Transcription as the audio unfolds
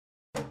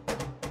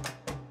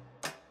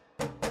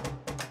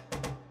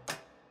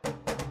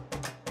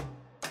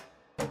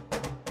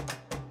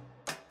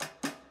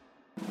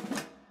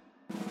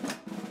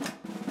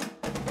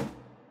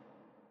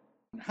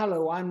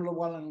Hello, I'm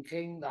Llewellyn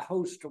King, the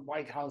host of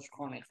White House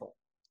Chronicle.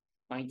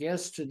 My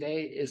guest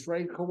today is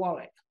Ray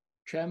Kowalik,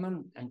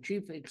 Chairman and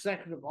Chief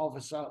Executive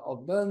Officer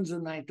of Burns &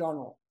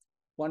 McDonnell,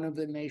 one of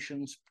the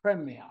nation's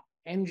premier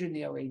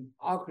engineering,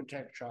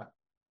 architecture,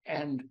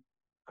 and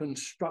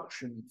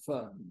construction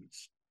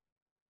firms.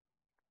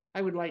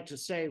 I would like to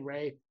say,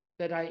 Ray,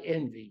 that I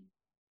envy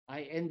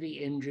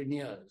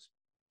engineers.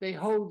 They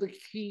hold the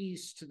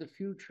keys to the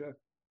future,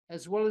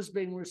 as well as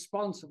being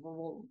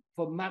responsible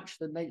for much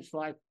that makes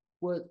life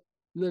worth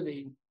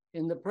living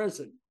in the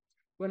present.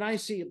 When I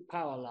see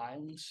power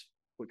lines,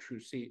 which you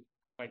see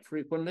quite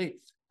frequently,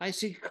 I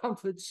see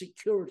comfort,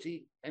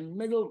 security, and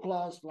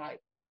middle-class life.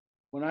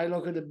 When I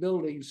look at a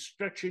building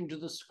stretching to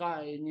the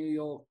sky in New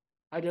York,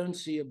 I don't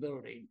see a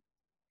building.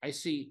 I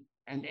see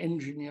an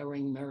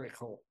engineering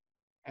miracle,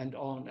 and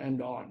on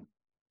and on.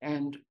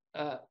 And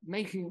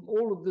making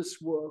all of this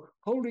work,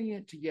 holding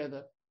it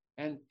together,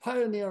 and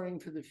pioneering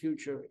for the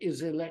future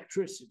is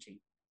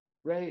electricity.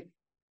 Ray,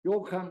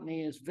 your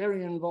company is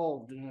very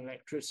involved in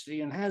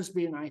electricity and has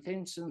been, I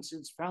think, since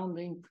its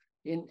founding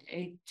in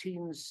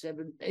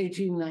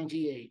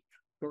 1898,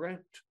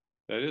 correct?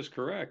 That is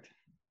correct.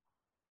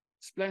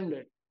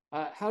 Splendid.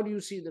 How do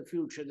you see the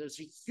future? There's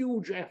a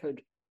huge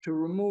effort to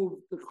remove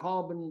the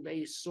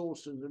carbon-based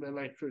sources of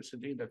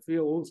electricity, the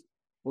fuels,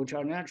 which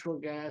are natural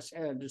gas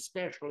and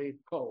especially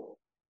coal.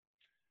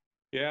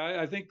 Yeah,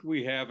 I think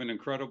we have an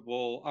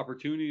incredible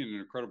opportunity and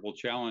an incredible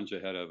challenge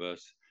ahead of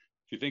us.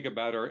 If you think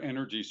about our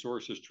energy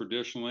sources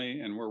traditionally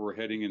and where we're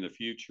heading in the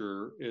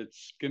future,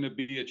 it's going to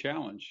be a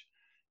challenge.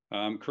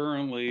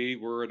 Currently,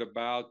 we're at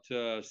about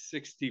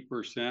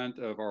 60%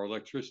 of our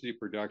electricity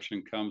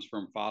production comes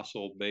from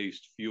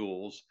fossil-based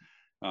fuels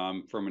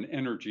from an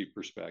energy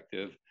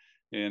perspective,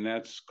 and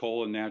that's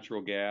coal and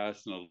natural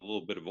gas and a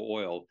little bit of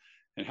oil.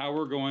 And how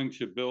we're going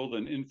to build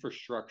an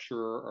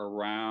infrastructure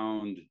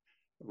around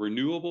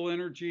renewable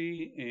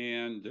energy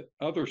and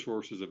other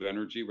sources of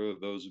energy, whether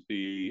those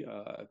be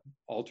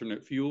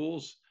alternate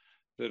fuels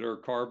that are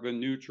carbon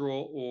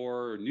neutral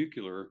or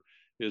nuclear,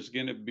 is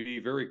going to be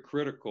very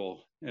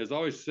critical. As I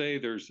always say,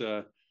 there's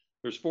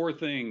four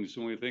things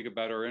when we think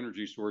about our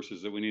energy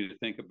sources that we need to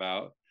think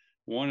about.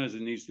 One is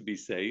it needs to be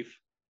safe.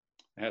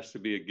 It has to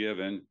be a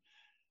given.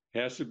 It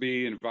has to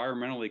be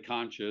environmentally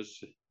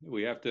conscious.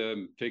 We have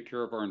to take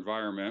care of our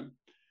environment.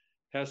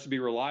 It has to be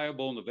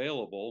reliable and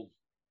available.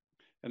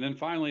 And then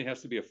finally, it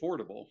has to be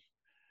affordable.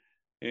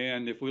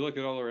 And if we look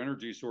at all our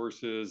energy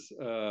sources,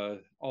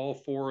 all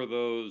four of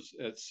those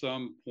at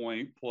some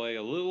point play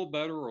a little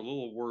better or a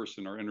little worse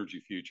in our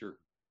energy future.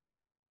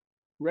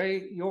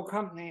 Ray, your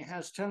company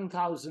has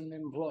 10,000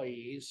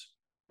 employees,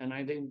 and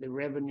I think the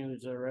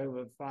revenues are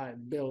over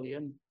 5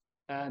 billion.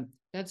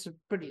 That's a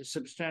pretty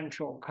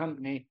substantial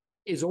company.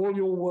 Is all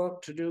your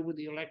work to do with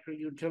the electric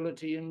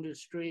utility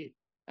industry,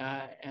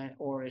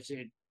 or is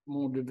it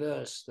more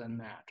diverse than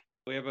that?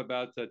 We have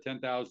about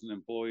 10,000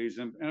 employees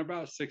and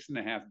about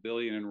 6.5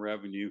 billion in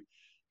revenue.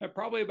 And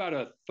probably about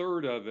a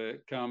third of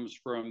it comes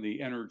from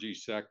the energy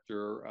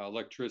sector,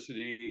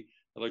 electricity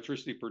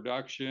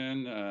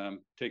production,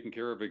 taking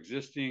care of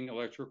existing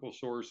electrical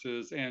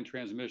sources, and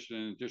transmission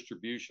and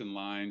distribution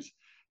lines,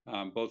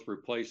 both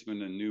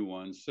replacement and new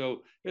ones.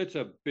 So it's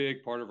a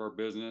big part of our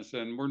business,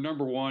 and we're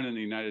number one in the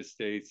United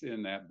States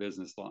in that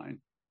business line.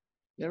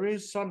 There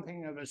is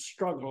something of a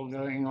struggle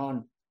going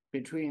on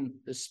between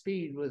the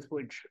speed with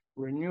which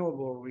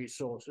renewable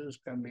resources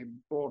can be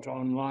brought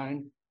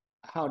online,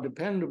 how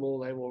dependable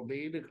they will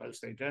be, because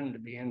they tend to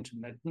be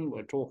intermittent.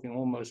 We're talking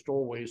almost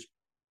always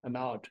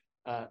about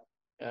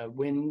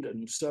wind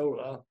and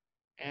solar,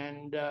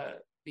 and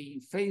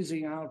the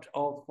phasing out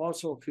of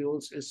fossil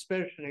fuels,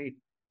 especially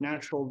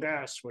natural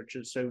gas, which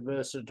is so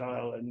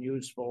versatile and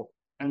useful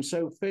and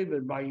so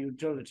favored by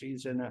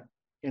utilities. In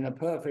a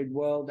perfect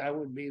world, that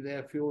would be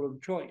their fuel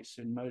of choice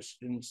in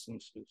most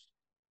instances.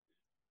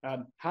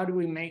 How do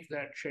we make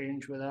that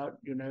change without,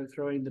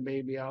 throwing the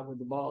baby out with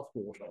the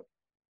bathwater?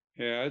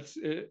 Yeah,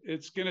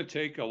 it's going to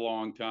take a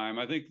long time.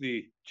 I think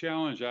the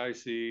challenge I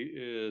see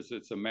is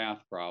it's a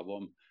math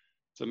problem.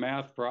 It's a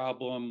math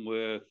problem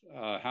with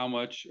how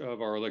much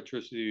of our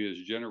electricity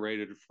is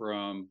generated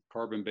from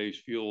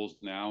carbon-based fuels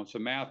now. It's a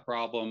math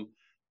problem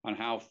on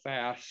how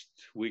fast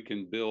we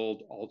can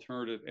build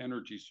alternative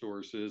energy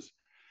sources.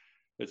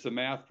 It's a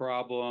math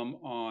problem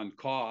on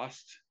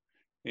cost.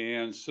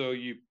 And so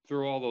you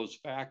throw all those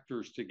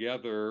factors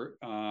together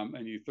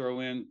and you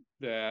throw in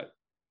that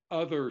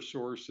other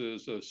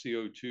sources of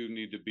CO2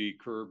 need to be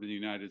curbed in the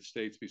United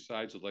States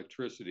besides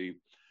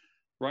electricity.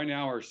 Right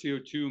now, our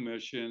CO2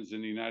 emissions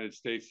in the United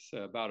States,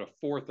 about a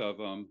fourth of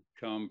them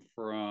come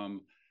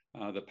from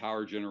the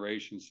power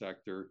generation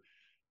sector.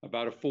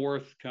 About a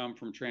fourth come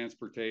from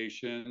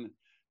transportation.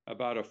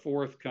 About a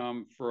fourth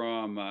come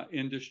from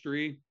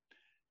industry.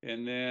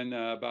 And then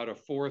about a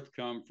fourth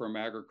come from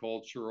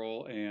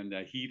agricultural and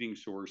heating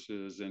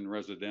sources and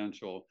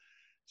residential.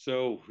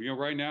 So,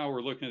 right now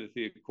we're looking at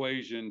the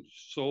equation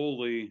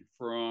solely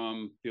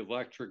from the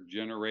electric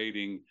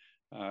generating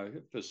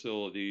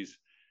facilities.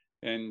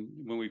 And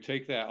when we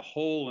take that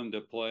whole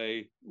into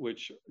play,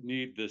 which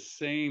need the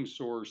same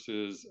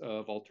sources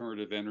of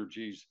alternative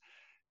energies,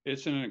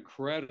 it's an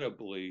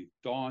incredibly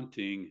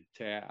daunting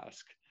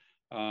task.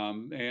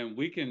 And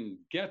we can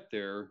get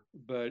there,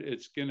 but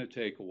it's going to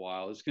take a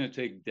while. It's going to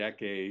take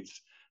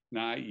decades,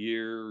 not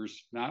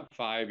years, not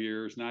 5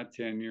 years, not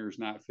 10 years,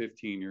 not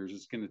 15 years.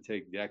 It's going to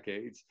take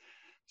decades.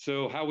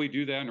 So, how we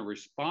do that in a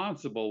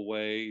responsible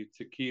way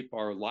to keep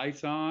our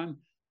lights on,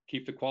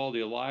 keep the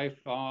quality of life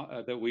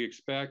that we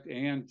expect,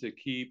 and to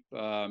keep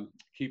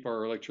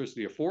our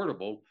electricity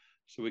affordable,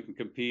 so we can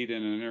compete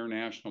in an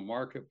international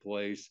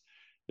marketplace,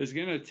 is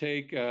going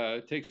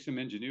to take some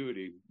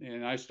ingenuity.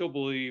 And I still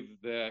believe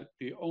that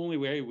the only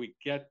way we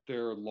get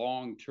there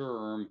long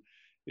term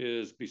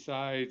is,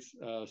 besides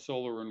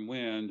solar and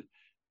wind,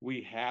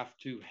 we have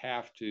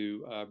to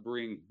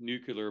bring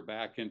nuclear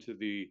back into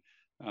the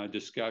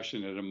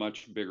discussion at a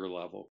much bigger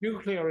level.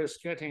 Nuclear is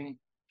getting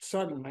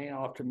suddenly,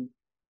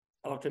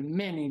 after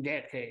many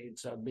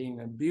decades of being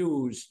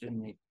abused in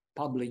the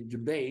public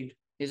debate,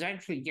 is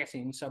actually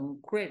getting some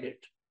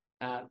credit.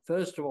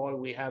 First of all,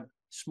 we have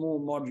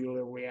small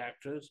modular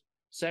reactors.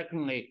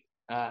 Secondly,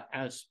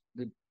 as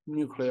the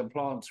nuclear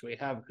plants we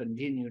have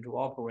continue to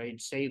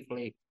operate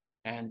safely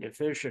and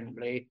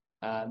efficiently,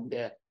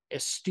 the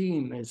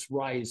esteem is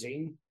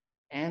rising.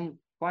 And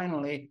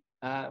finally,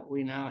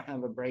 we now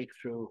have a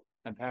breakthrough,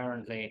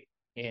 apparently,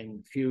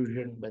 in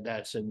fusion, but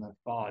that's in the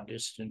far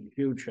distant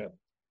future.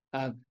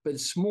 But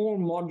small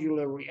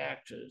modular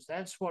reactors,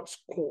 that's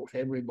what's caught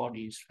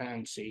everybody's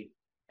fancy.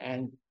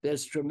 And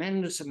there's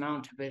tremendous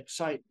amount of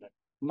excitement.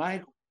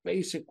 My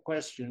basic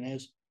question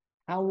is,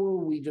 how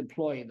will we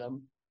deploy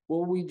them?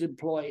 Will we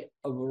deploy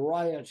a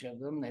variety of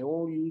them? They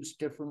all use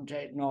different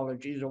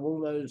technologies. All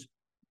those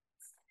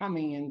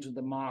coming into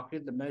the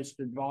market, the most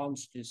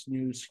advanced is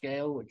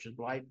NuScale, which is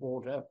light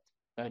water.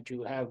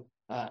 You have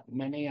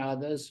many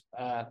others.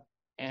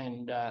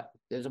 And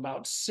there's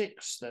about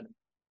 6 that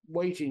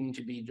waiting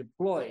to be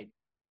deployed.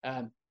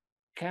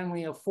 Can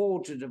we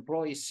afford to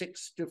deploy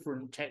 6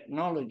 different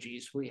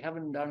technologies? We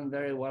haven't done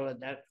very well at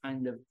that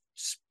kind of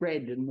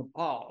spread in the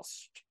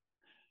past.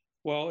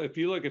 Well, if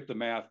you look at the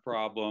math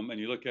problem and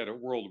you look at it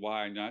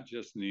worldwide, not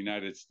just in the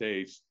United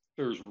States,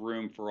 there's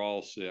room for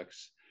all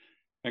 6.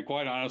 And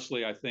quite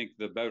honestly, I think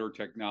the better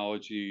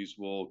technologies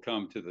will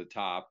come to the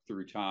top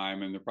through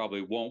time, and there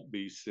probably won't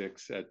be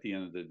 6 at the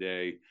end of the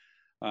day.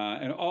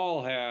 And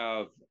all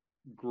have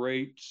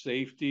great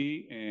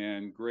safety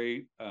and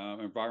great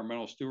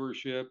environmental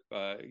stewardship.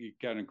 You've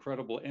got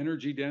incredible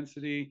energy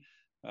density,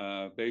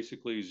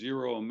 basically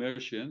zero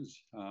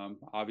emissions.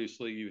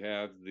 Obviously, you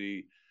have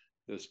the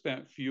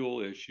spent fuel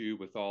issue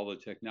with all the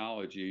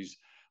technologies,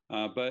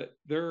 but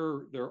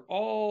they're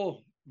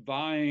all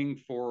vying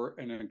for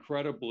an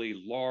incredibly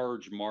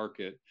large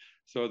market.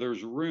 So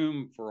there's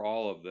room for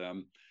all of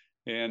them.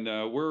 And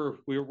we're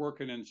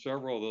working in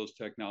several of those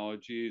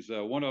technologies.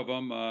 One of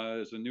them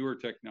is a newer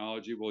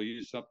technology. We'll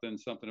use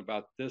something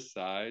about this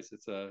size.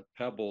 It's a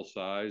pebble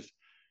size,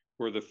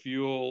 where the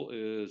fuel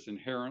is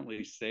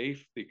inherently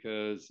safe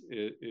because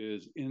it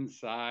is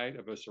inside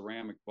of a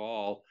ceramic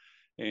ball,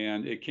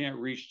 and it can't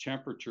reach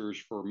temperatures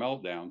for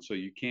meltdown. So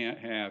you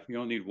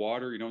don't need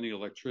water, you don't need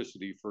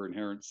electricity for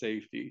inherent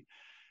safety.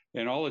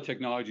 And all the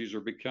technologies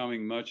are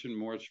becoming much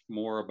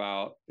more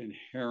about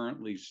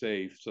inherently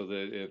safe, so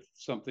that if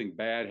something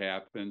bad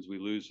happens, we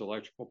lose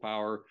electrical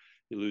power,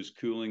 you lose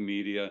cooling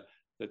media,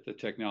 that the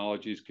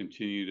technologies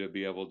continue to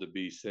be able to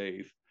be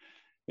safe.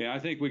 And I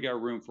think we got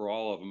room for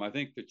all of them. I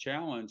think the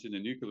challenge in the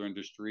nuclear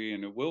industry,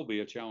 and it will be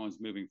a challenge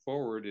moving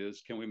forward,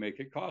 is can we make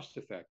it cost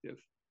effective?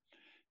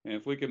 And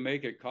if we can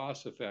make it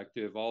cost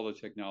effective, all the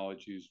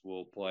technologies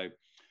will play.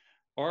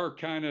 Our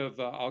kind of,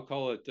 I'll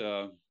call it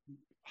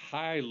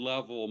high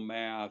level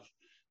math,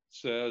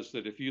 says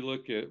that if you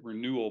look at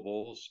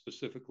renewables,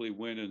 specifically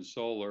wind and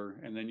solar,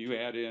 and then you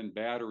add in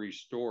battery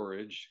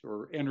storage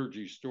or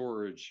energy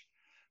storage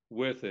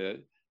with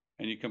it,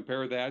 and you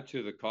compare that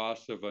to the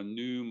cost of a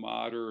new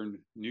modern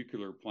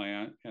nuclear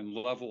plant and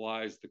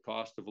levelize the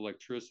cost of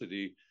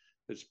electricity,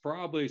 it's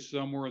probably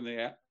somewhere in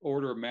the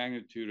order of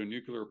magnitude a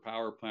nuclear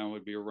power plant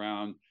would be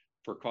around,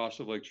 for cost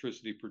of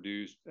electricity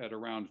produced, at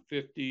around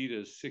 50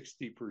 to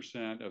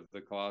 60% of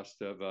the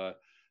cost of a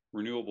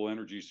renewable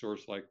energy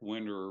source like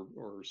wind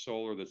or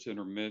solar that's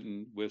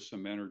intermittent with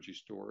some energy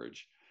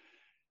storage.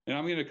 And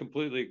I'm going to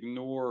completely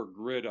ignore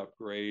grid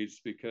upgrades,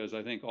 because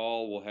I think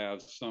all will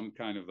have some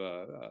kind of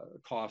a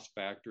cost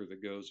factor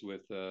that goes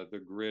with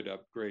the grid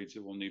upgrades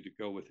that will need to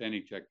go with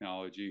any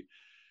technology.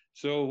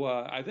 So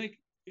I think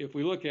if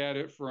we look at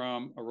it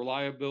from a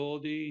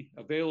reliability,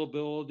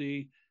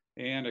 availability,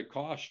 and a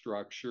cost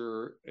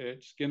structure,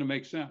 it's going to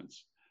make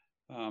sense.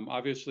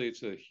 Obviously,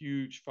 it's a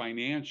huge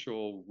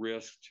financial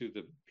risk to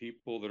the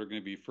people that are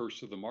going to be first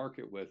to the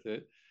market with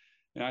it.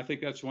 And I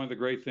think that's one of the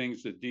great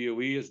things that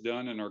DOE has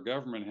done and our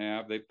government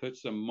have. They put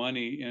some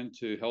money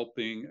into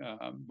helping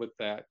with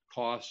that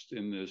cost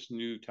in this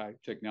new type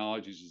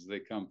technologies as they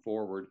come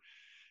forward.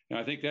 And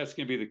I think that's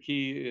going to be the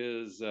key,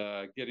 is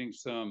getting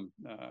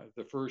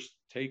the first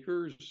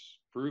takers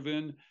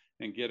proven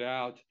and get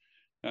out.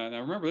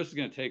 Now, remember, this is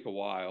going to take a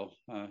while.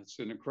 It's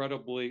an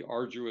incredibly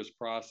arduous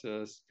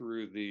process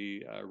through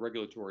the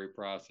regulatory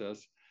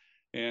process,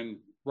 and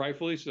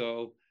rightfully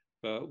so.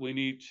 But we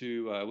need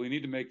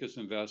to make this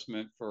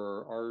investment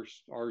for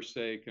our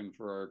sake and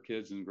for our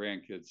kids and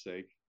grandkids'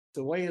 sake.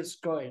 The way it's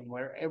going,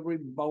 where every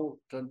bolt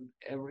and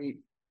every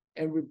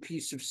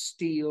piece of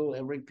steel,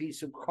 every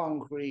piece of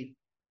concrete,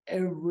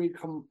 every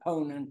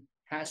component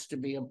has to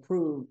be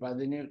approved by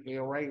the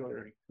Nuclear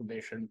Regulatory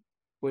Commission,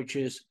 which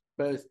is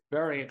both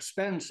very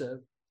expensive,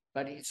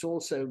 but it's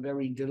also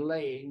very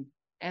delaying,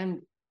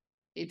 and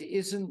it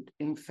isn't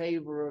in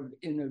favor of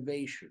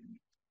innovation.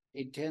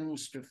 It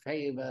tends to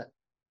favor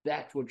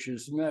that which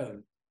is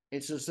known.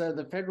 It's as though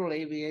the Federal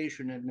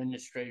Aviation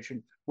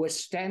Administration was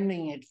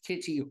standing at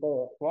Kitty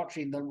Hawk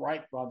watching the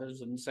Wright brothers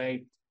and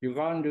saying, you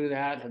can't do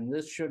that, and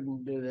this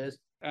shouldn't do this.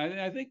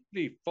 I think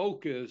the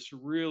focus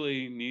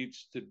really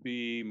needs to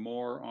be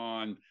more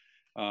on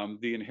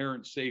the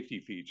inherent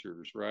safety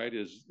features, right?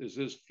 Is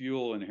this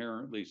fuel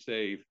inherently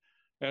safe,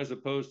 as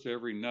opposed to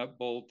every nut,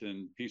 bolt,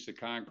 and piece of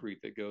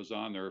concrete that goes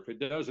on there? If it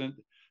doesn't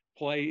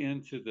play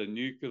into the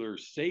nuclear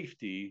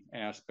safety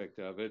aspect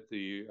of it,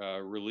 the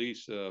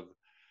release of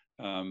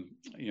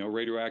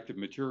radioactive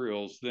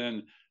materials,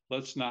 then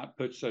let's not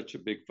put such a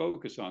big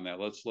focus on that.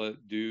 Let's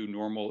do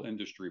normal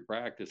industry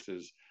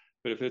practices.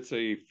 But if it's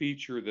a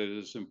feature that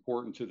is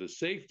important to the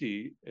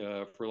safety,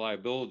 for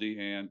liability,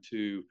 and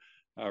to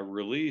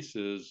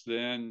releases,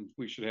 then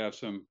we should have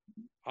some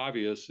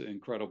obvious,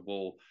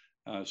 incredible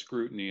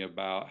scrutiny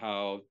about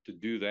how to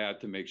do that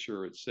to make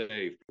sure it's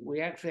safe. We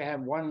actually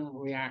have one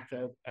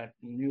reactor, a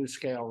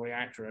NuScale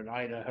reactor at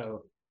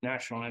Idaho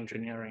National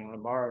Engineering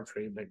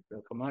Laboratory, but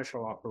the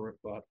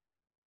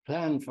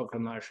plan for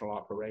commercial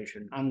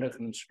operation under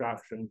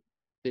construction.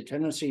 The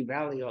Tennessee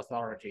Valley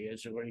Authority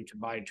has agreed to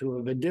buy two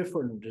of a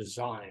different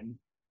design.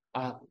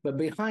 But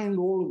behind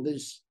all of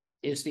this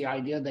is the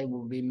idea they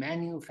will be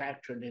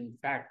manufactured in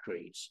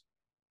factories,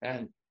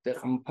 and the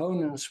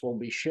components will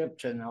be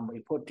shipped and they'll be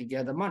put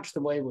together, much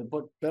the way we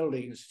put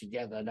buildings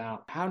together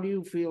now. How do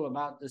you feel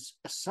about this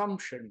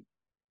assumption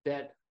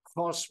that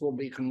costs will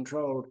be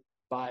controlled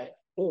by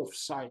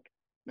off-site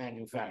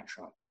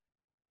manufacturing?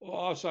 Well,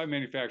 off-site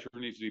manufacturer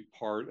needs to be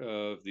part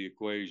of the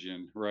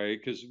equation, right?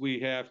 Because we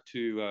have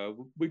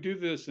to, we do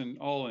this in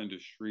all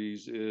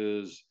industries,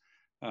 is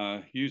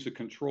use a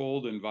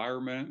controlled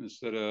environment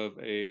instead of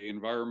an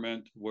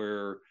environment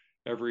where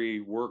every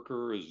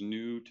worker is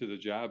new to the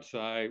job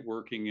site,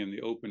 working in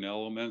the open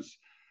elements.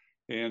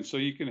 And so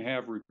you can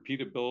have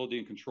repeatability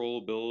and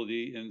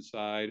controllability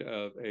inside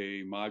of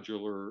a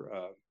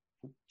modular,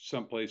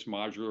 someplace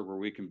modular where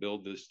we can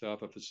build this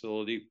stuff, a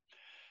facility.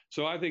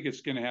 So I think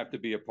it's going to have to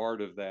be a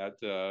part of that,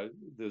 the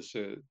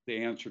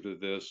answer to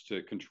this,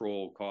 to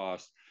control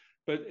cost.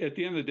 But at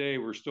the end of the day,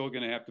 we're still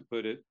going to have to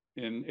put it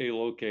in a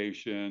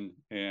location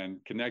and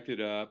connect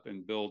it up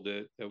and build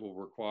it. That will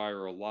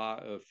require a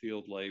lot of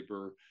field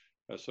labor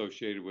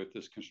associated with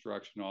this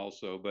construction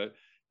also. But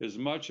as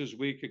much as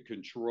we could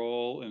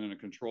control in a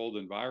controlled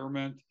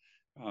environment,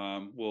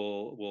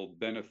 will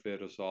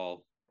benefit us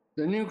all.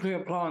 The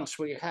nuclear plants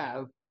we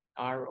have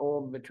are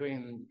all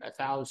between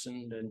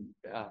 1,000 and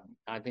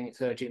I think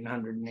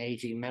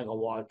 1,380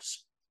 megawatts,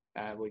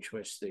 which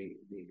was the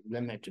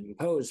limit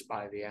imposed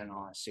by the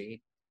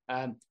NRC.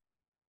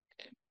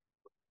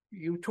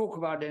 You talk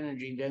about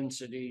energy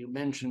density, you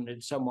mentioned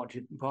it somewhat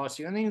in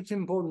passing. I think it's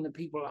important that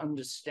people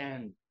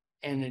understand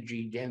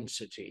energy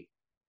density.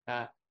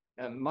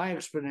 My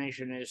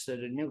explanation is that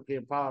a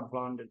nuclear power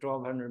plant at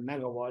 1,200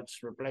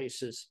 megawatts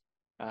replaces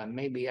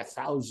maybe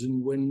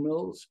 1,000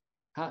 windmills.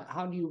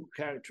 How do you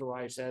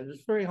characterize that?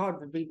 It's very hard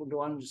for people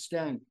to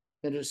understand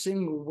that a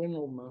single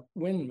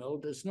windmill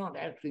does not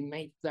actually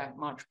make that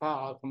much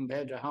power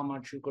compared to how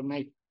much you could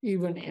make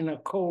even in a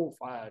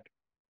coal-fired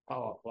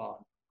power plant.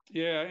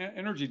 Yeah,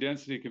 energy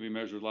density can be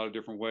measured a lot of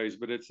different ways,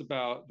 but it's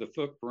about the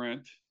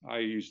footprint. I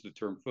use the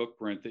term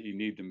footprint that you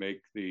need to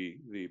make the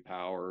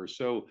power.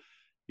 So,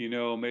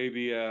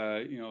 maybe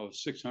a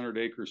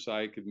 600-acre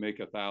site could make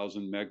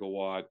 1,000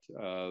 megawatt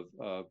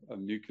of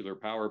nuclear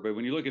power. But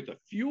when you look at the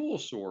fuel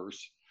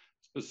source,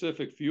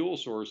 specific fuel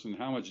source, and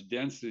how much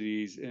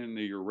density is in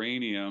the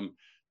uranium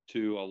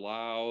to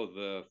allow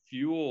the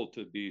fuel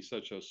to be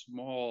such a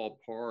small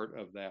part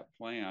of that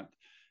plant,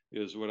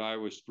 is what I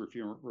was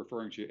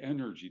referring to,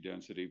 energy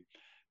density.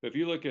 But if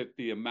you look at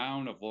the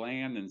amount of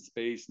land and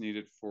space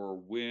needed for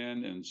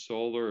wind and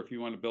solar, if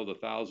you want to build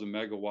 1,000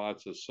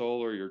 megawatts of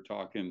solar, you're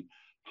talking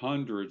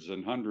hundreds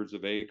and hundreds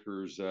of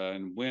acres,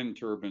 and wind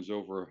turbines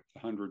over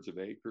hundreds of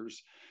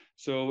acres.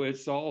 So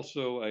it's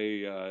also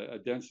a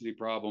density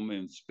problem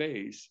in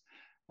space.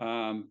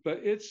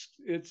 But it's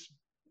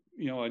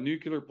a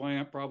nuclear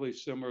plant probably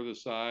similar to the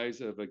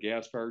size of a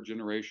gas-fired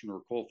generation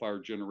or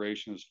coal-fired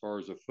generation as far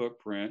as a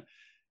footprint.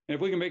 And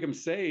if we can make them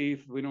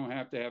safe, we don't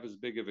have to have as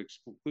big of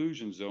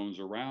exclusion zones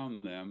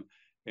around them.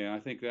 And I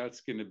think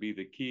that's going to be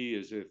the key,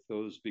 is if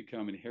those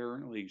become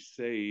inherently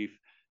safe,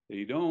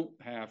 you don't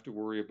have to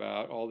worry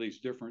about all these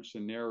different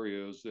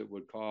scenarios that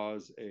would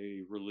cause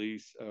a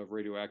release of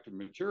radioactive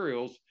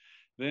materials.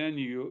 Then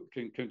you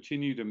can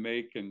continue to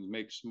make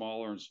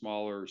smaller and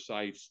smaller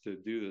sites to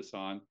do this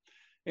on.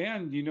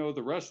 And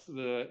the rest of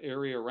the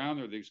area around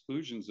there, the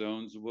exclusion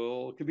zones,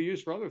 could be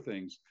used for other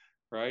things,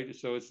 right?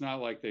 So it's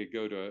not like they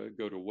go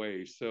to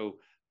waste. So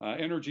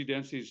energy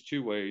density is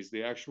two ways: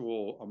 the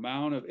actual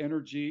amount of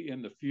energy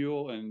in the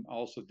fuel, and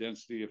also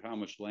density of how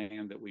much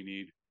land that we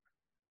need.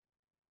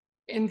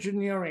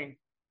 Engineering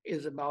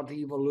is about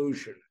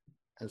evolution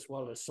as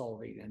well as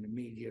solving an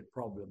immediate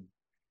problem.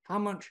 How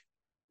much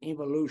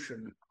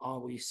evolution are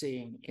we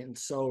seeing in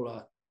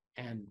solar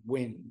and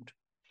wind?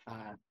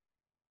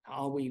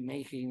 Are we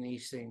making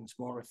these things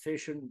more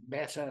efficient,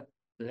 better,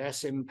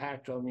 less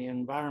impact on the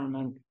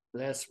environment,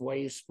 less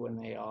waste when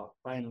they are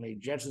finally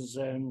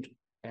jettisoned?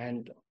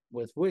 And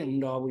with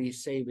wind, are we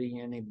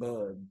saving any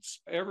birds?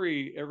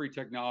 Every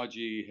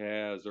technology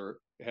has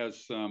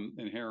some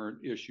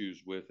inherent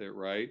issues with it,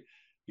 right?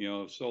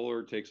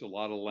 Solar takes a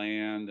lot of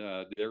land.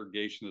 The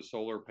irrigation of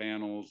solar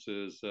panels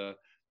is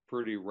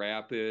pretty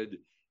rapid.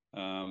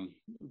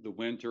 The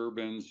wind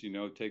turbines,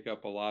 take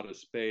up a lot of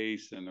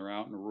space, and they're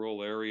out in the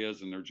rural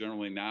areas, and they're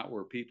generally not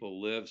where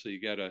people live. So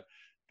you got to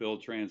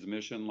build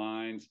transmission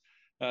lines.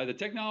 The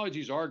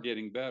technologies are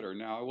getting better.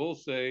 Now, I will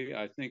say,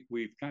 I think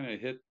we've kind of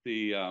hit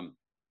the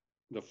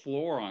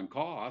floor on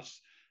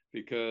costs,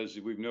 because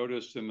we've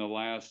noticed in the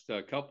last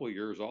couple of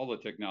years, all the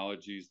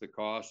technologies, the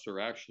costs are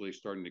actually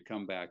starting to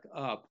come back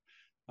up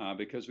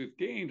because we've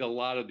gained a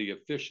lot of the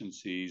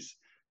efficiencies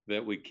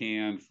that we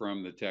can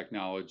from the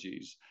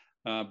technologies.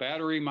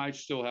 Battery might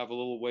still have a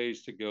little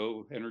ways to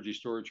go. Energy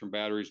storage from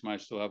batteries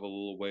might still have a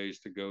little ways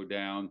to go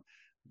down.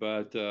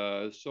 But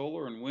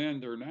solar and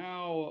wind are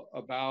now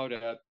about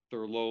at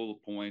their low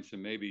points,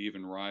 and maybe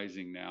even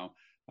rising now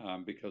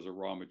because of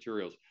raw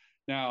materials.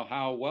 Now,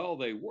 how well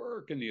they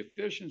work and the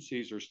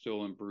efficiencies are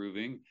still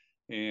improving,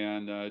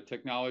 and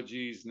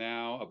technologies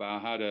now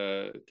about how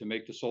to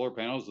make the solar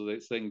panels so they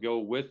can go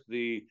with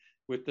the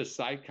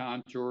site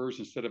contours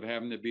instead of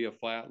having to be a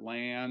flat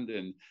land.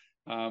 And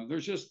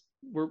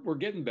we're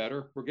getting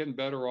better. We're getting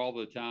better all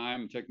the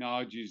time.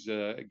 Technologies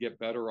get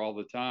better all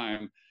the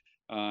time.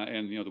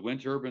 And the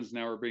wind turbines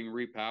now are being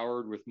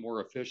repowered with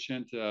more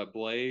efficient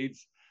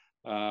blades.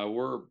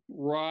 We're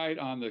right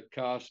on the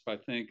cusp, I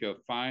think,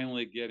 of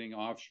finally getting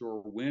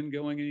offshore wind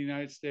going in the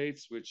United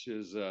States, which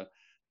is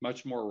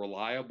much more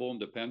reliable and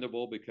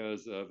dependable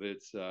because of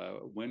its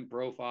wind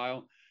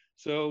profile.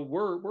 So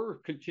we're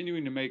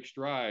continuing to make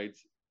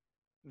strides.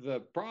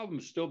 The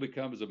problem still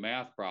becomes a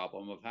math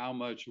problem of how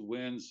much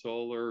wind,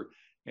 solar,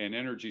 and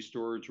energy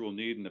storage we'll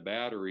need in the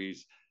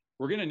batteries.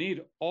 We're going to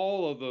need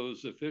all of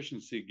those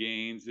efficiency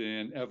gains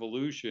and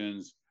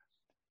evolutions,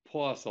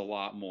 plus a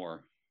lot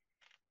more.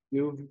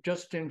 You've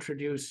just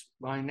introduced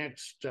my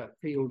next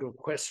field of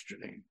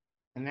questioning,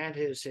 and that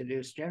is, it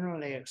is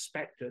generally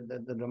expected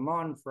that the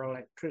demand for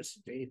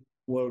electricity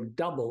will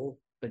double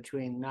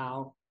between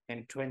now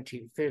and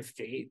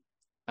 2050.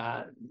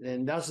 There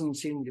doesn't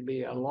seem to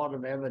be a lot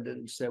of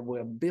evidence that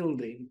we're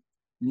building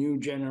new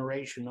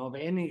generation of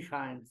any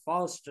kind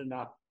fast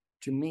enough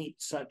to meet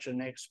such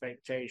an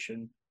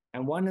expectation.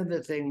 And one of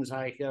the things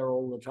I hear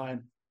all the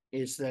time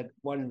is that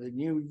one of the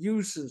new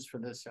uses for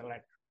this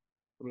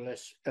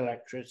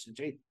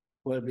electricity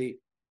will be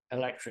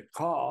electric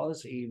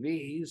cars,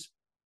 EVs,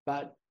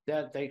 but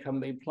that they can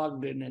be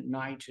plugged in at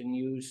night and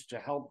used to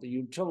help the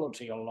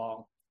utility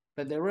along.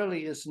 But there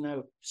really is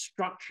no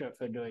structure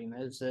for doing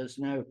this.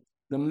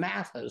 The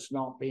math has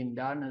not been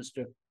done as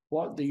to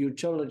what the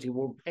utility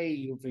will pay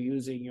you for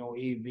using your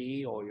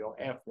EV or your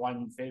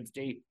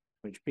F-150,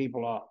 which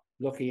people are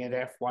looking at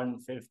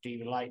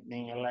F-150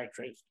 Lightning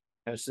Electrics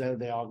as though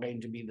they are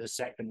going to be the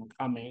second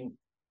coming,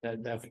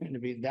 that they're going to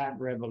be that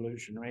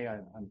revolutionary. I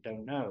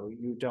don't know,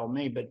 you tell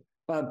me, but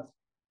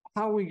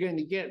how are we going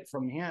to get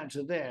from here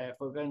to there if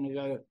we're going to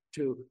go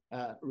to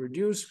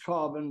reduce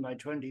carbon by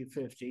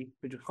 2050,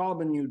 to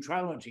carbon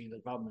neutrality the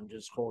government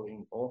is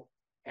calling for,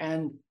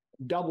 and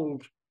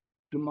doubled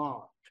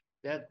demand?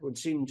 That would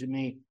seem to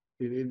me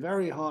to be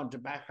very hard to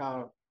back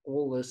out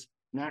all this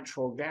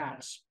natural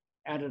gas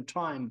at a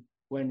time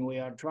when we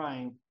are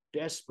trying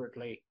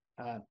desperately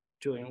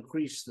to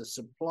increase the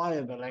supply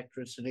of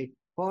electricity,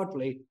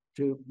 partly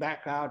to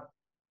back out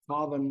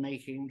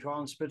carbon-making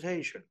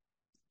transportation.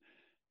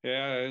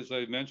 Yeah, as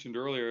I mentioned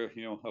earlier,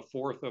 a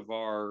fourth of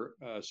our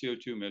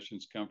CO2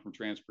 emissions come from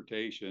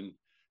transportation,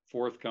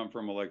 fourth come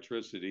from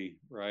electricity,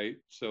 right?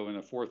 So, and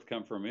a fourth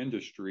come from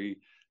industry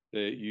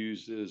that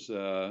uses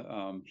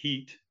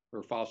heat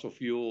or fossil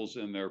fuels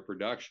in their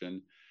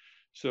production.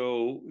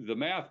 So the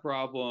math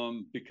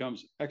problem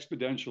becomes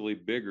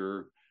exponentially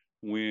bigger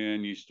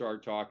when you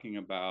start talking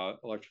about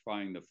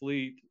electrifying the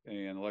fleet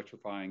and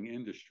electrifying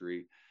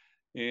industry.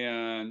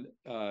 And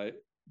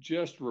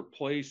just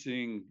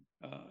replacing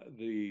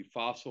the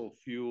fossil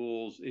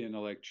fuels in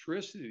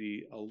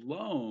electricity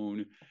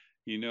alone,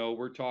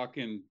 we're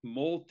talking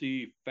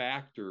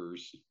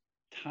multi-factors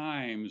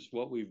times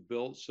what we've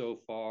built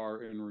so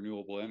far in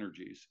renewable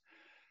energies.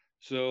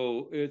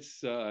 So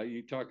it's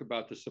you talk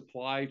about the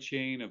supply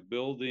chain of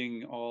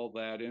building all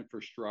that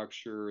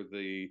infrastructure,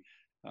 the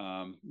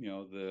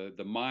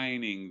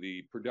mining,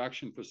 the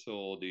production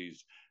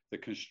facilities, the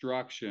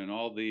construction,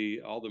 all the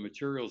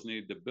materials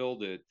needed to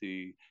build it,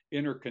 the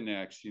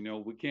interconnects.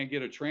 We can't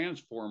get a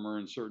transformer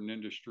in certain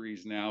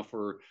industries now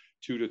for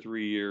 2 to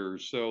 3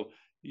 years. So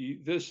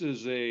this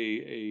is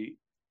a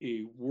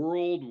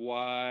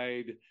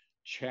worldwide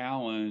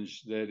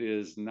challenge that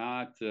is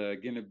not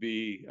going to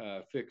be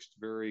fixed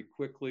very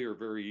quickly or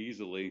very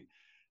easily.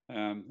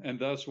 And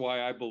that's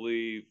why I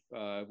believe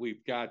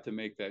we've got to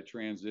make that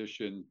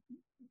transition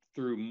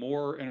through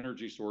more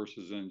energy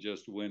sources than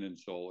just wind and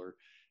solar.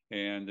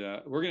 And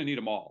we're going to need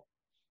them all.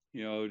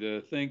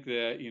 To think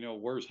that,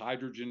 where's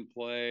hydrogen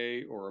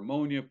play or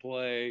ammonia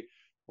play,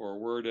 or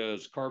where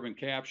does carbon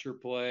capture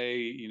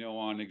play,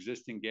 on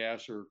existing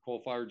gas or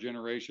coal-fired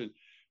generation?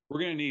 We're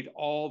going to need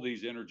all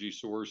these energy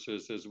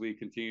sources as we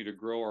continue to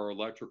grow our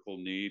electrical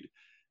need.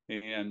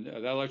 And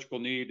that electrical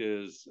need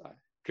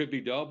could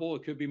be double,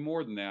 it could be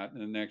more than that in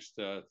the next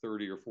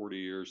 30 or 40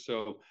 years.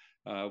 So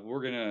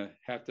we're going to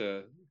have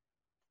to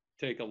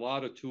take a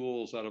lot of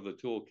tools out of the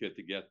toolkit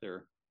to get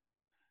there.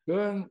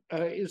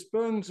 Is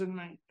Burns and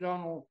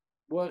McDonnell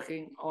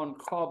working on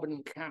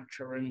carbon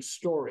capture and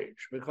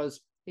storage?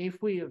 Because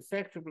if we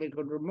effectively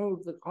could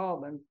remove the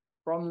carbon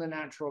from the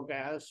natural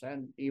gas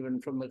and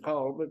even from the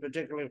coal, but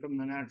particularly from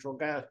the natural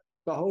gas,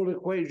 the whole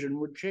equation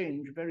would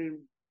change very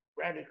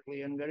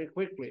radically and very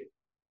quickly.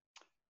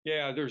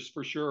 Yeah, there's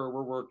for sure.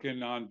 We're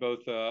working on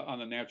both on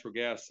the natural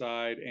gas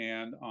side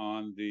and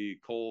on the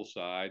coal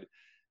side.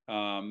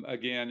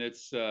 Again,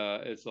 it's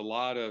a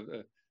lot of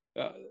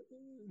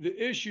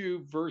the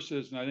issue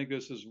versus, and I think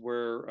this is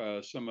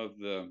where some of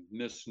the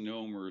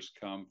misnomers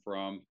come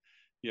from.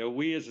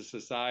 We as a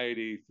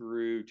society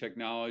through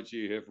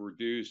technology have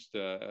reduced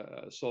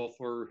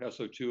sulfur,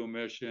 SO2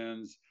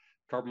 emissions,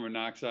 carbon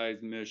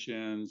monoxide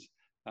emissions,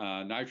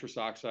 nitrous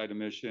oxide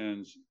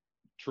emissions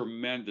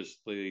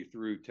tremendously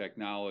through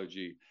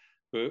technology.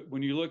 But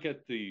when you look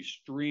at the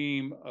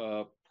stream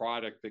of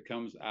product that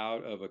comes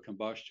out of a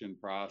combustion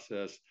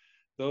process,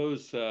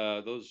 those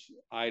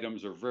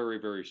items are very,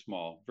 very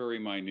small, very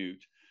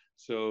minute.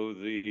 So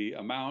the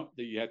amount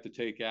that you have to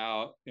take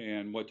out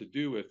and what to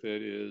do with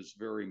it is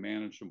very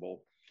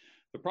manageable.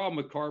 The problem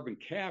with carbon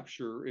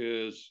capture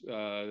is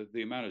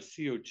the amount of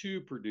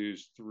CO2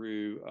 produced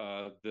through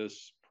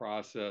this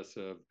process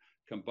of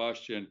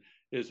combustion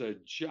is a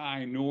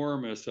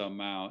ginormous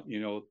amount,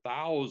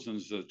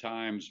 thousands of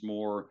times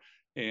more.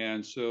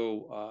 And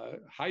so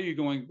what are you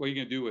going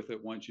to do with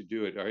it once you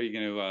do it? Are you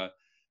going to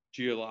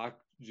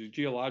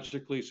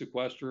geologically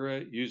sequester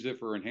it, use it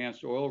for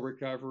enhanced oil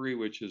recovery,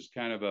 which is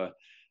kind of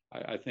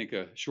I think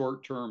a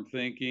short-term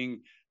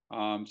thinking.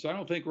 So I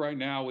don't think right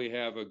now we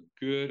have a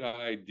good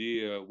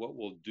idea what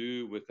we'll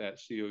do with that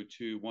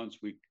CO2 once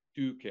we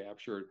do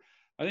capture it.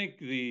 I think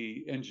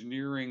the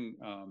engineering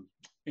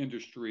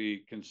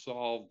industry can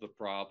solve the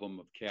problem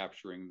of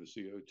capturing the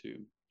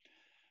CO2.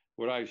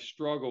 What I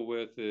struggle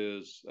with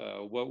is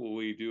what will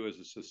we do as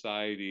a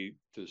society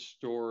to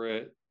store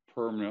it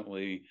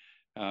permanently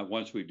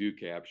once we do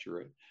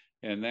capture it,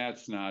 and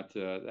that's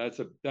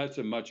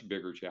a much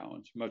bigger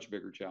challenge.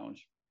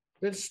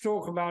 Let's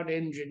talk about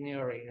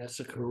engineering as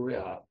a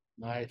career.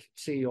 I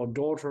see your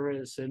daughter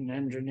is in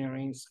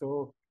engineering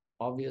school.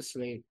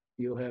 Obviously,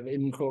 you have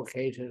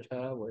inculcated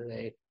her with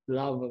a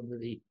love of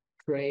the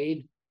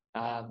trade.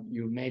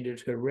 You made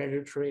it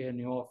hereditary in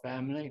your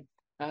family.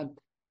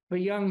 For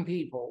young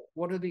people,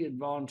 what are the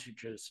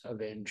advantages of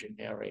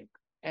engineering?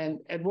 And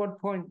at what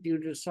point do you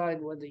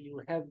decide whether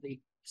you have the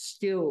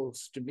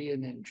skills to be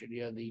an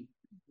engineer, the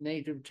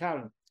native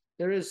talent?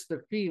 There is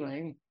the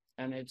feeling,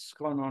 and it's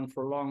gone on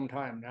for a long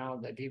time now,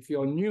 that if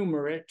you're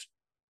numerate,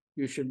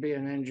 you should be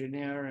an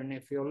engineer, and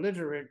if you're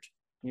literate,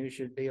 you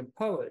should be a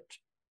poet.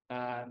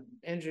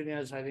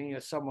 Engineers, I think, are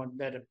somewhat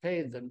better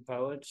paid than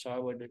poets, so I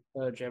would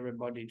urge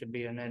everybody to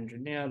be an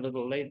engineer. A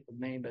little late for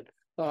me, but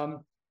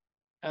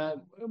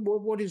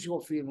what is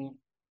your feeling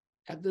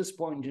at this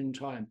point in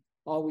time?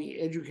 Are we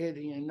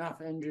educating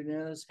enough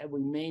engineers? Have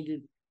we made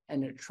it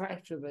an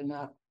attractive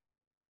enough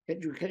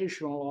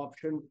educational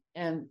option,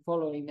 and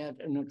following that,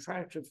 an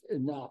attractive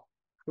enough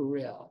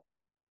career?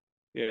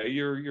 Yeah,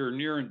 you're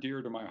near and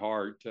dear to my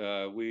heart.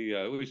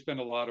 We spend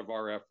a lot of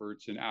our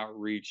efforts in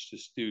outreach to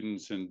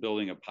students and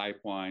building a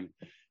pipeline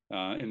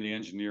in the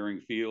engineering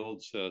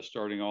fields,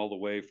 starting all the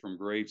way from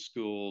grade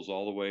schools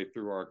all the way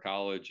through our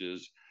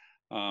colleges.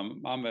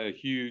 I'm a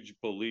huge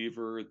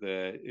believer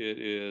that it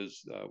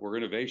is where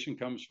innovation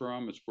comes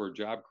from. It's where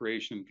job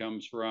creation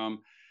comes from.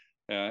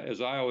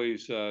 As I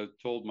always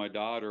told my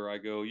daughter, I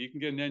go, you can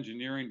get an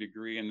engineering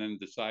degree and then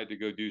decide to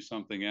go do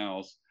something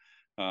else.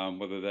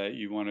 Whether that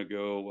you want to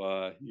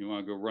go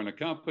run a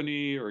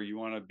company or you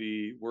want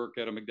to work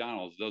at a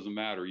McDonald's, doesn't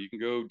matter. You can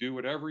go do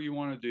whatever you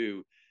want to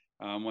do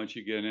once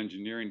you get an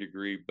engineering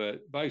degree.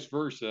 But vice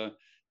versa,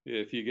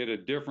 if you get a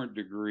different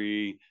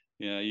degree,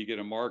 you get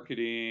a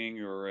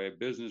marketing or a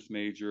business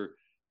major,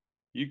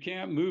 you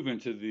can't move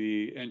into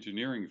the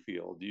engineering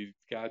field. You've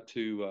got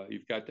to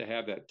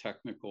have that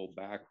technical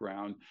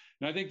background.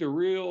 And I think the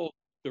real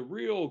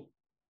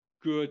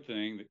good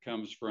thing that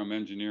comes from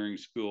engineering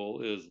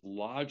school is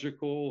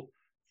logical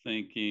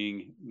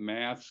thinking,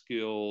 math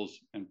skills,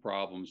 and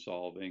problem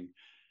solving.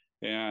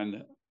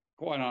 And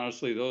quite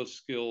honestly, those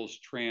skills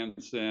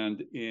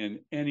transcend in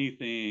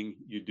anything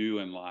you do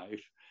in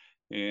life.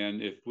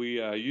 And if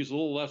we use a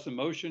little less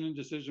emotion in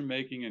decision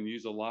making and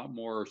use a lot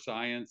more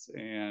science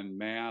and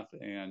math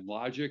and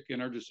logic in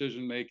our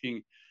decision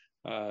making,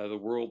 the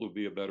world will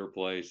be a better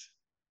place.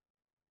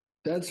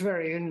 That's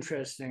very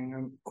interesting.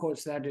 Of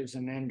course, that is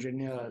an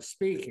engineer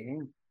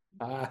speaking.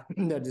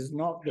 That is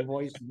not the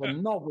voice of a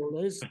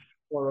novelist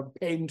or a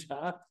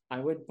painter. I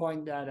would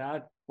point that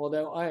out,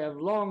 although I have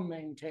long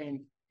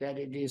maintained that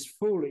it is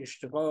foolish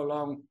to go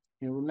along.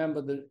 You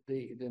remember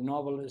the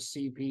novelist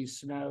C.P.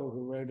 Snow,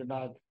 who wrote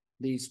about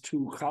these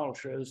two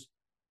cultures,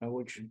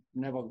 which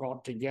never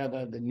got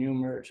together, the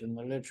numerate and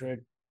the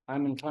literate.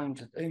 I'm inclined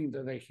to think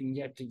that they can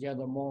get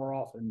together more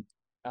often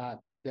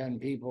than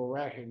people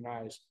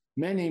recognize.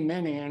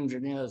 Many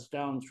engineers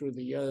down through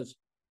the years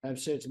have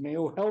said to me,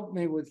 "Oh, help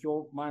me with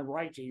my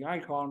writing. I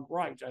can't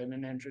write. I'm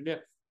an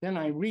engineer." Then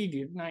I read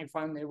it and I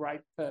find they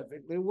write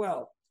perfectly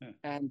well. Yeah.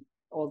 And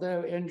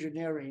although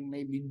engineering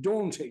may be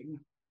daunting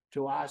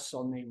to us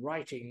on the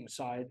writing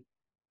side,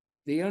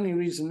 the only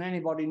reason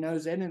anybody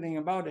knows anything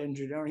about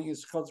engineering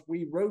is because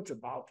we wrote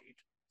about it.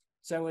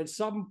 So at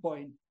some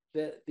point,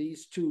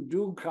 these two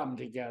do come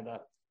together,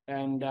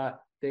 and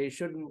there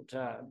shouldn't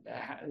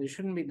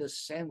be the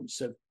sense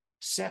of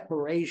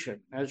separation.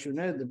 As you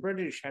know, the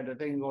British had a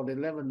thing called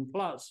 11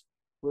 plus,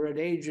 where at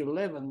age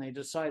 11, they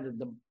decided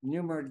the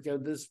numerate go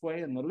this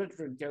way and the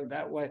literate go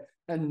that way,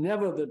 and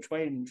never the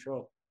twain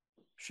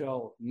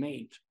shall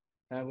meet,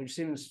 which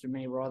seems to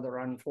me rather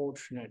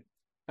unfortunate.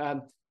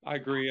 I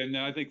agree, and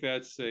I think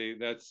that's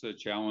a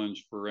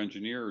challenge for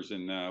engineers,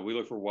 and we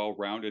look for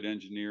well-rounded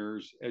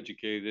engineers,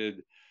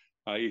 educated.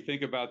 You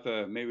think about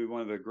maybe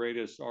one of the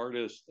greatest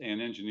artists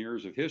and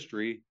engineers of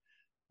history,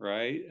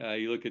 right?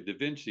 You look at Da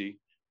Vinci,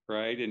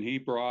 right? And he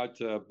brought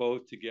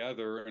both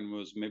together and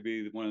was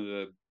maybe one of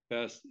the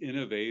best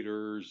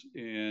innovators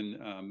in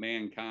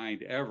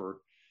mankind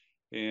ever.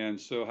 And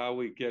so how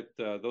we get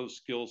those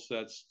skill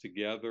sets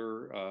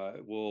together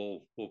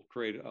will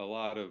create a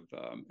lot of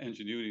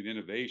ingenuity and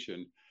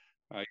innovation.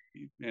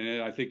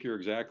 And I think you're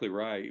exactly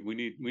right. We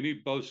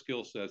need both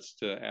skill sets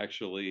to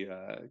actually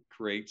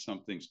create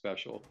something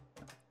special.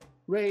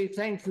 Ray,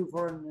 thank you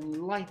for an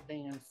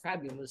enlightening and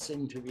fabulous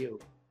interview.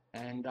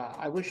 And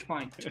I wish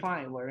my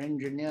tie were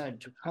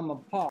engineered to come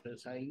apart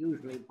as I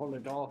usually pull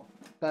it off,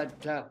 but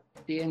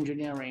the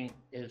engineering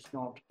is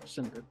not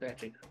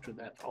sympathetic to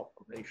that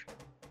operation.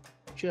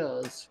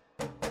 Cheers.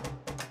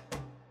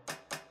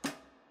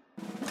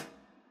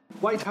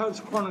 White House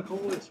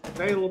Chronicle is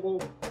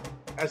available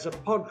as a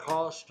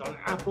podcast on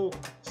Apple,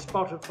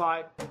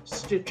 Spotify,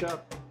 Stitcher,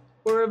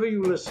 wherever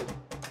you listen.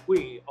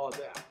 We are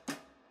there.